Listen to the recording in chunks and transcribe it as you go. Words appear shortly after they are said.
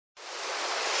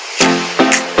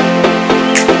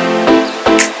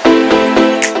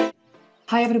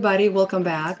Hi everybody, welcome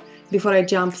back. Before I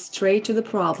jump straight to the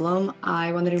problem,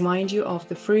 I want to remind you of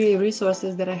the free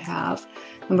resources that I have.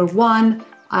 Number one,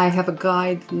 I have a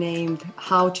guide named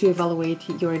How to Evaluate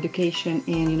Your Education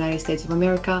in the United States of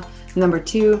America. Number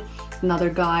two, another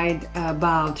guide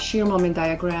about shear moment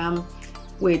diagram,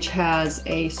 which has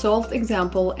a solved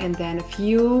example and then a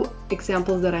few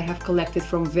examples that I have collected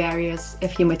from various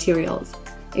FE materials.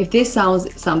 If this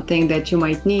sounds something that you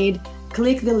might need,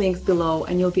 click the links below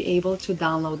and you'll be able to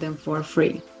download them for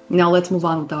free. Now let's move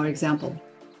on with our example.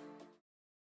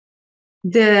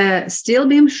 The steel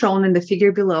beam shown in the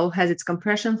figure below has its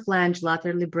compression flange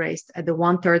laterally braced at the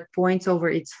 1/3 points over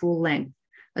its full length.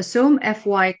 Assume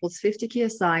Fy equals 50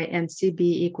 psi and Cb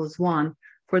equals 1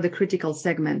 for the critical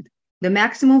segment. The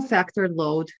maximum factor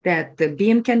load that the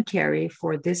beam can carry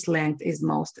for this length is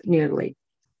most nearly.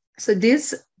 So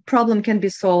this problem can be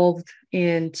solved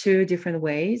in two different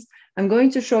ways. I'm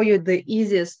going to show you the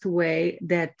easiest way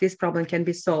that this problem can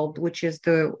be solved, which is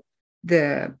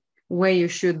the way you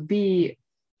should be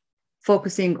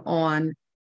focusing on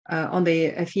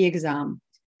the FE exam.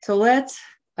 So let's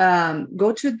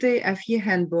go to the FE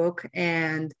handbook,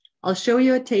 and I'll show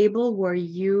you a table where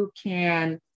you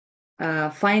can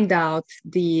find out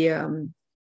the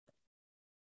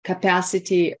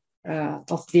capacity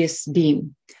of this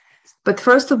beam. But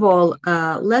first of all,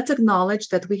 let's acknowledge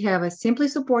that we have a simply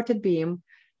supported beam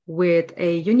with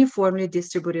a uniformly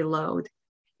distributed load.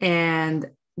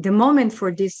 And the moment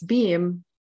for this beam,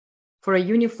 for a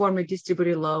uniformly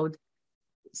distributed load,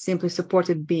 simply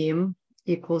supported beam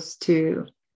equals to,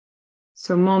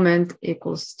 so moment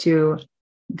equals to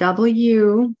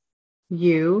W,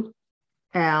 U,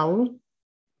 L,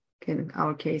 in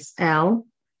our case, L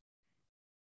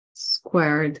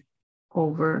squared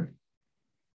over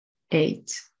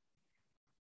 8.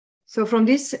 So from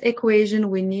this equation,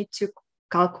 we need to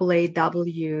calculate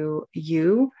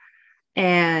WU,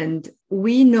 and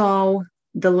we know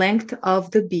the length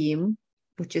of the beam,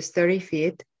 which is 30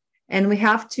 feet, and we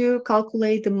have to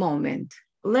calculate the moment.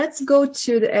 Let's go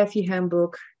to the FE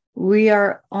handbook. We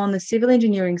are on the civil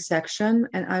engineering section,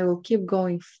 and I will keep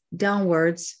going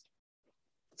downwards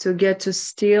to get to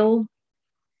steel,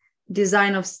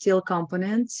 design of steel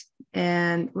components,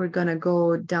 and we're gonna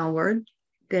go downward.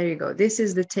 There you go. This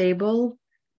is the table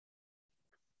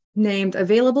named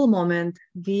available moment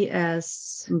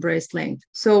vs unbraced length.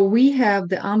 So we have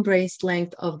the unbraced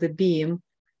length of the beam,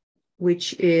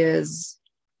 which is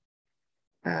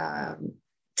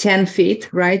 10 feet,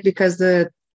 right? Because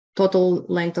the total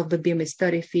length of the beam is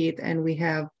 30 feet, and we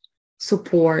have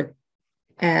support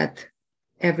at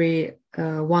every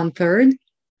 1/3.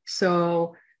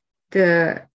 So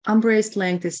the unbraced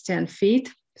length is 10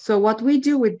 feet. So what we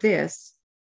do with this,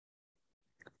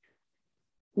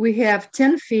 we have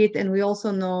 10 feet, and we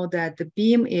also know that the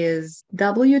beam is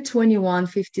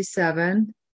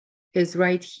W2157 is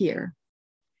right here.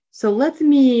 So let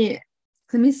me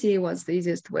see what's the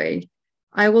easiest way.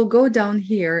 I will go down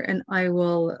here and I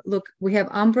will look, we have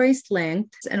unbraced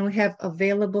length and we have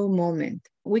available moment.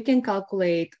 We can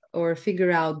calculate or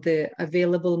figure out the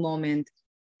available moment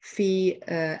phi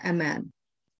mn.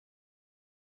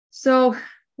 So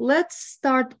let's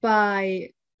start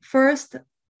by first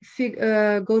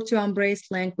go to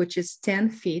unbraced length, which is 10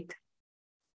 feet.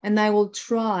 And I will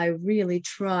really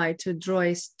try to draw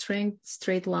a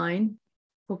straight line.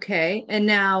 Okay, and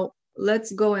now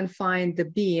let's go and find the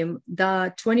beam,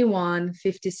 the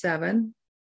 2157.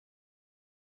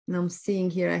 And I'm seeing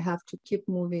here, I have to keep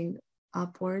moving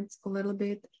upwards a little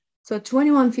bit. So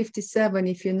 2157,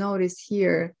 if you notice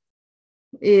here,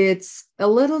 it's a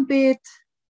little bit,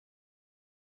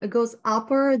 it goes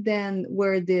upper than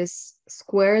where these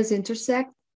squares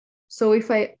intersect. So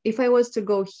if I was to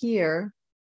go here,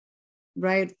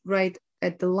 right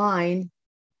at the line,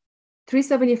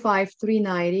 375,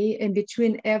 390, and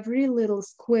between every little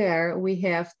square, we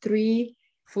have 3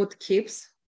 foot kips.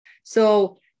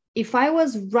 So if I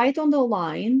was right on the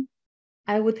line,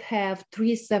 I would have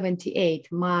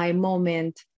 378. My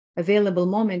moment, available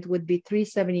moment would be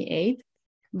 378,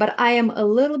 but I am a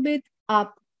little bit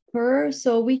upper,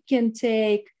 so we can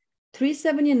take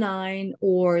 379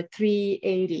 or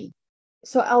 380.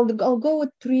 So I'll go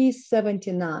with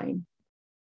 379.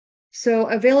 So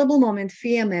available moment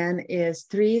phi mn is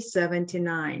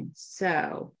 379.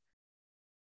 So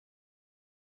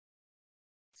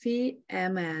phi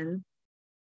mn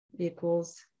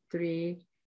equals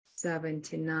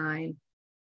 379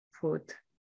 foot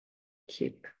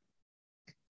kip.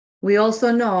 We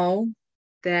also know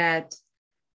that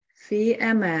phi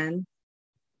mn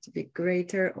to be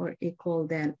greater or equal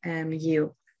than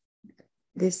mu.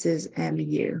 This is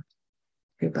mu.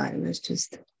 Everybody, let's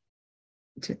just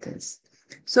to this.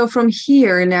 So from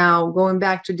here now, going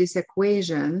back to this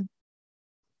equation,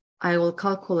 I will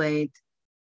calculate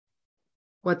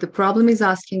what the problem is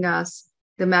asking us,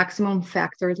 the maximum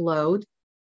factored load.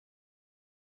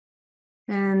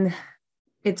 And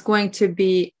it's going to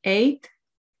be 8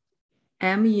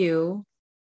 mu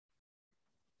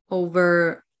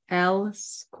over L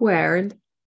squared.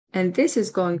 And this is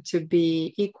going to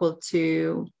be equal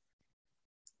to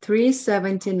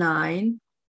 379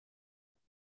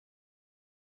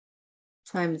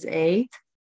 times 8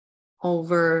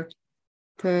 over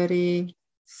 30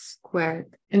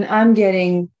 squared. And I'm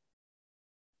getting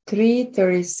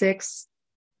 336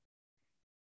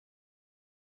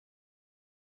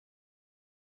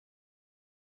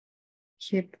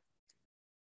 kip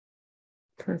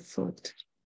per foot.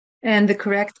 And the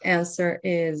correct answer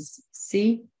is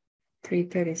C,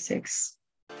 336.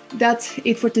 That's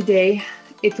it for today.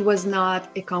 It was not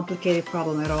a complicated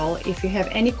problem at all. If you have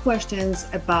any questions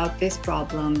about this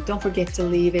problem, don't forget to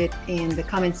leave it in the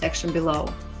comment section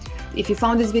below. If you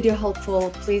found this video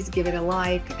helpful, please give it a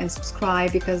like and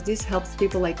subscribe because this helps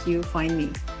people like you find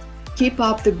me. Keep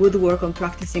up the good work on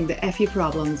practicing the FE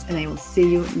problems, and I will see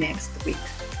you next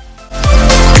week.